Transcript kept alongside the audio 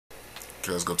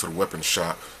Okay, let's go to the weapon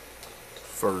shop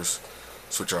first.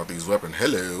 Switch out these weapons.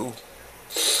 Hello.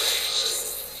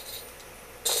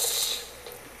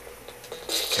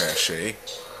 Cache.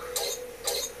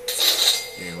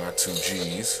 Yeah, my 2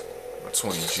 G's. My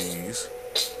 20 G's.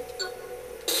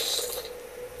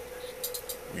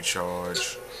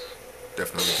 Recharge.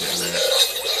 Definitely getting that.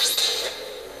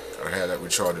 Gotta have that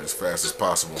recharged as fast as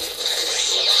possible.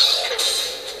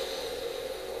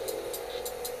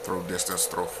 Throw distance,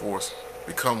 throw force.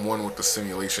 Become one with the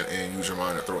simulation and use your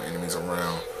mind to throw enemies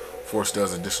around. Force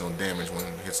does additional damage when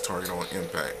it hits target on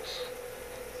impact.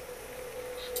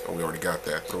 Oh, we already got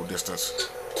that. Throw distance.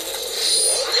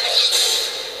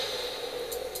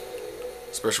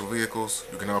 Special vehicles.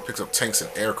 You can now pick up tanks and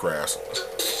aircrafts.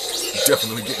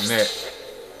 Definitely getting that.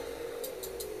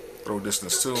 Throw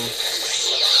distance too.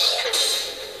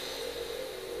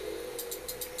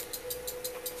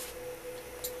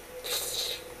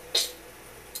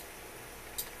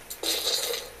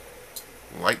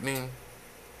 Lightning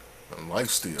and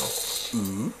lifesteal.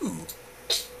 Ooh.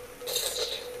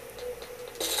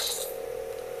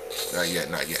 Not yet,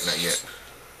 not yet, not yet.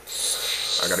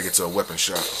 I gotta get to a weapon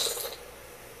shop.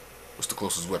 What's the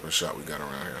closest weapon shop we got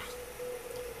around here?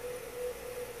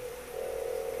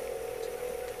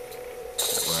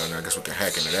 Well, I guess we can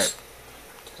hack into that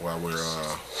while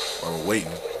we're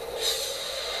waiting.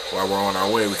 While we're on our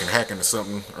way, we can hack into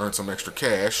something, earn some extra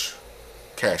cash.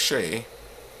 Cachet.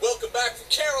 Welcome back from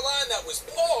Caroline. That was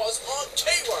Pause on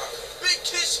K-Rock. Big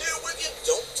Kiss here with you.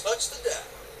 Don't touch the dial.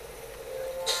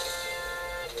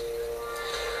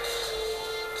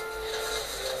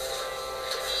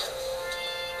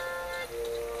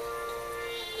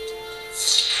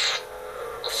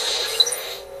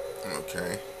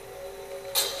 Okay.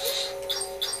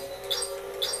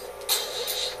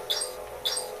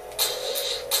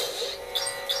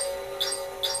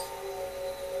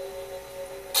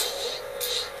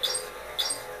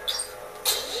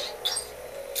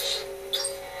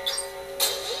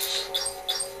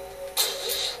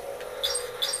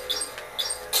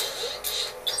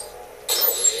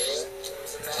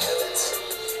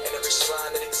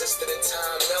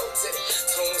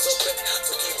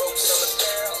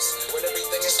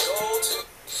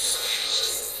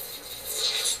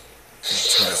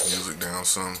 Turn this music down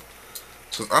some.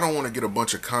 Cause I don't want to get a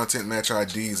bunch of content match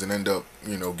IDs and end up,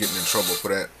 you know, getting in trouble for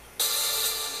that.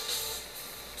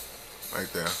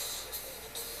 Right there.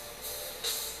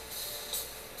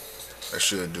 That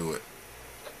should do it.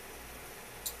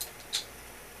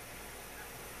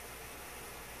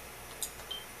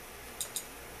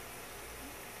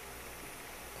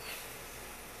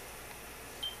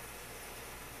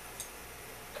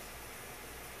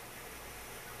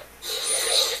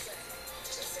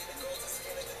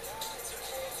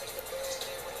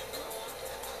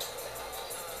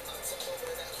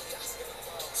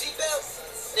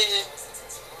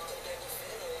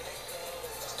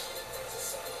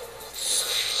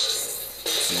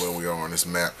 See where we are on this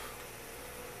map.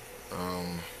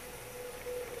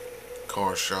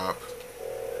 Car shop.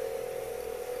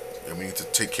 Yeah, we need to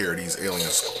take care of these alien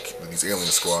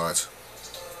squads.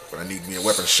 But I need me a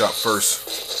weapon shop first.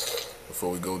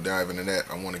 Before we go dive into that,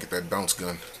 I want to get that bounce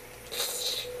gun.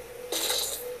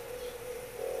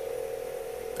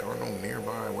 There are no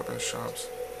nearby weapon shops.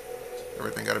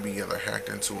 Everything got to be either hacked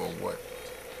into or what?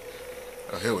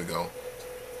 Oh, here we go.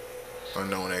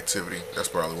 Unknown activity. That's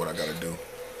probably what I got to do.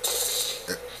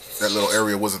 That little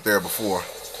area wasn't there before.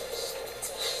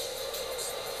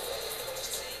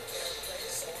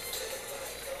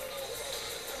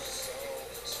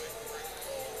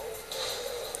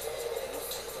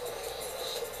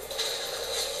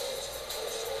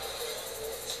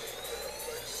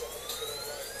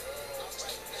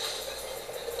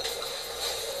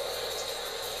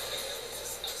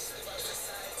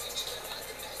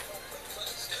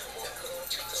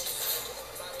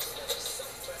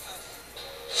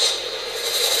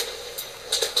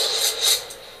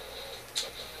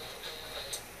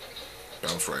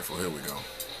 Bounce rifle, here we go.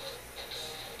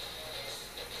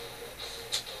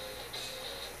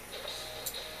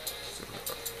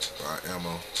 Buy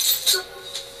ammo.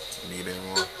 Need any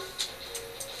more?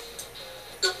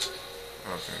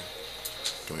 Okay.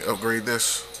 Can we upgrade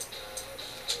this?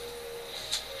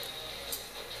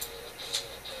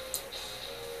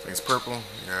 It's purple?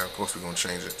 Yeah, of course we're gonna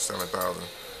change it. 7,000.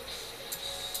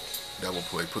 Double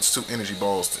play. Puts 2 energy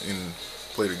balls in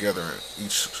play together at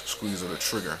each squeeze of the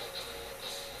trigger.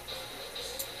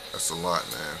 That's a lot,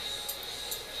 man.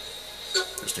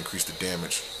 Just increase the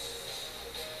damage.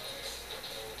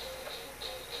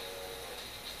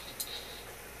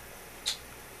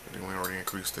 Didn't we already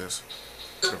increase this?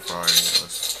 Fire,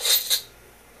 yes.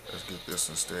 this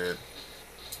instead.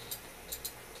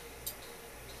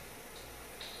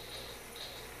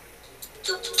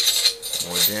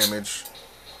 More damage.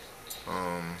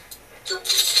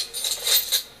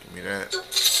 Give me that. Give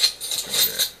me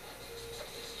that.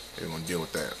 They're gonna deal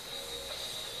with that.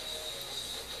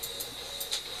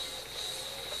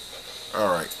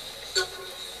 All right.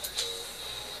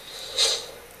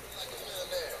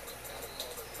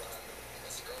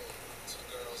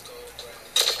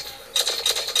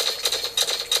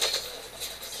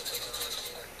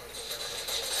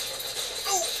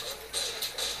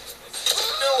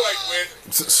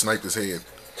 Sniped his head.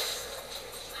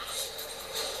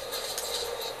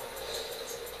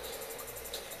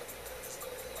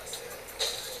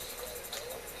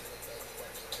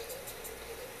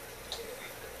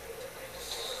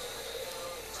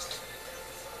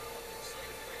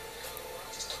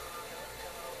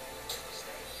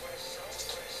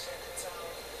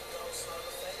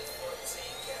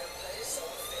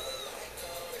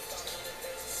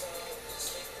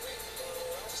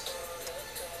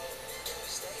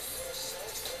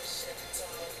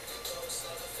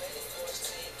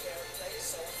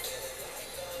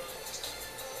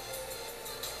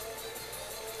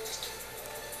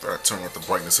 Try to turn up the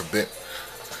brightness a bit.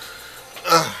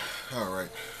 Alright.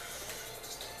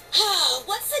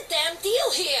 What's the damn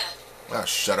deal here? Ah,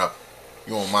 shut up.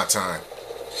 You on my time.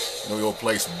 Know your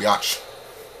place, biatch.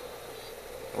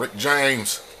 Rick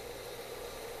James.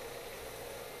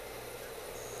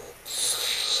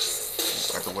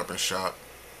 At the weapon shop.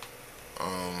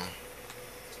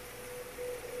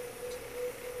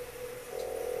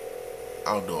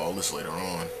 I'll do all this later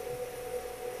on.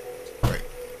 Right.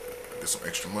 Get some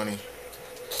extra money.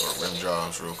 Go to rim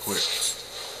jobs real quick.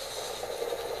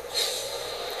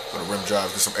 Go to rim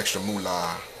jobs, get some extra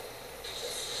moolah.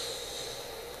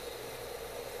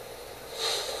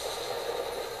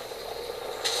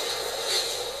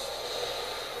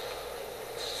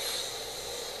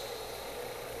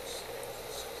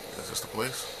 Is this the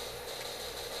place?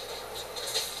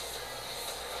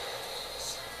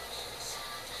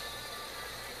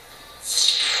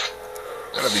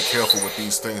 Gotta be careful with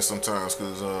these things sometimes,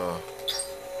 cause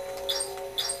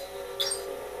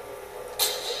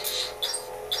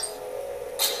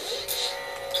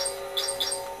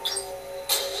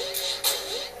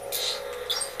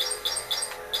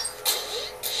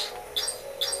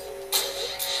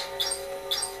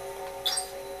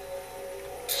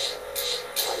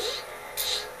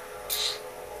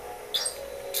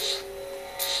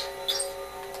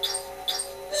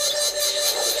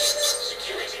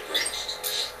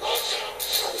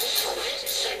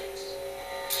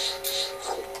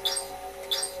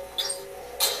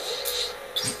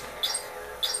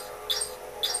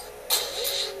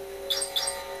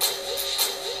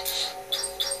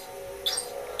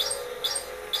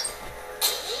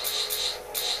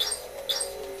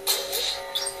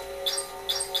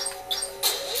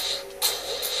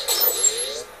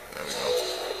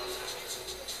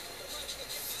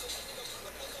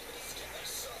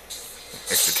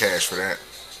extra cash for that.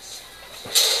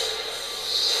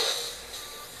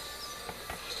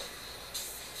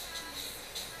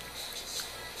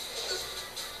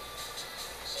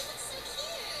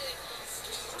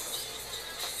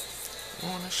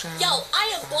 Yo, I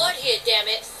am bored here, damn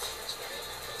it.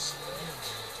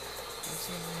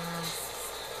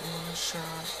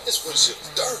 This windshield's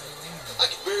dirty. I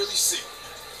can barely see.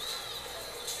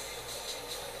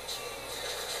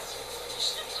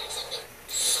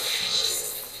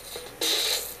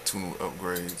 Two new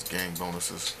upgrades, gang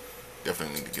bonuses.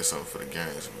 Definitely need to get something for the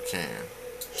gangs if we can.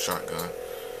 Shotgun.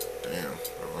 Damn.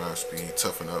 Revive speed.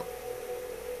 Toughen up.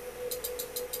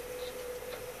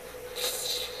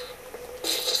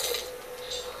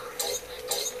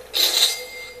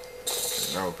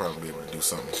 Now we'll probably be able to do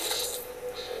something.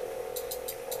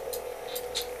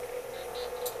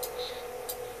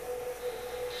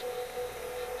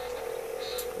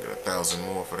 Get 1,000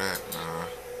 more for that. Nah.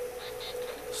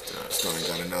 Still ain't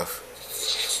got enough.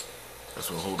 Guess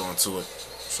we'll hold on to it.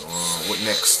 So, what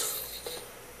next?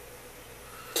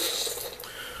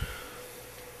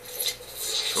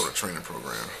 Go to training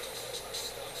program.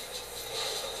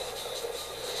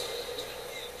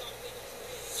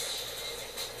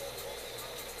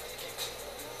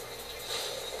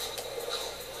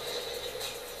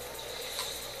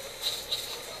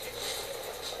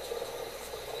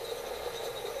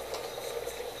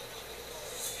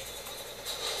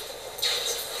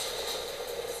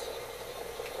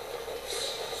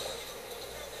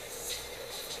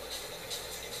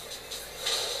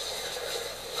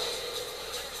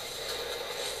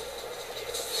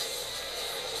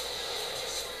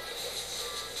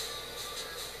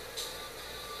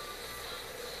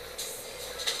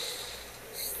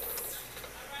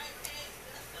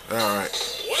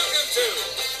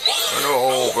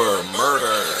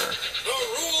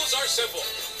 simple.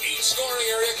 Each scoring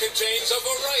area contains a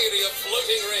variety of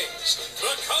floating rings.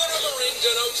 The color of the ring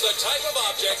denotes the type of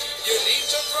object you need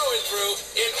to throw it through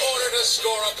in order to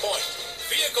score a point.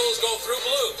 Vehicles go through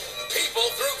blue, people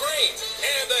through green,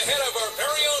 and the head of our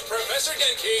very own Professor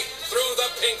Genki through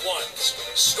the pink ones.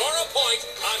 Score a point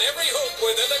on every hoop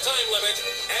within the time limit,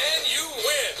 and you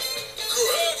win.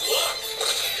 Good luck!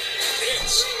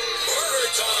 It's murder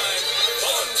time,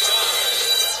 fun time!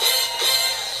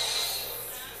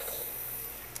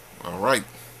 All right.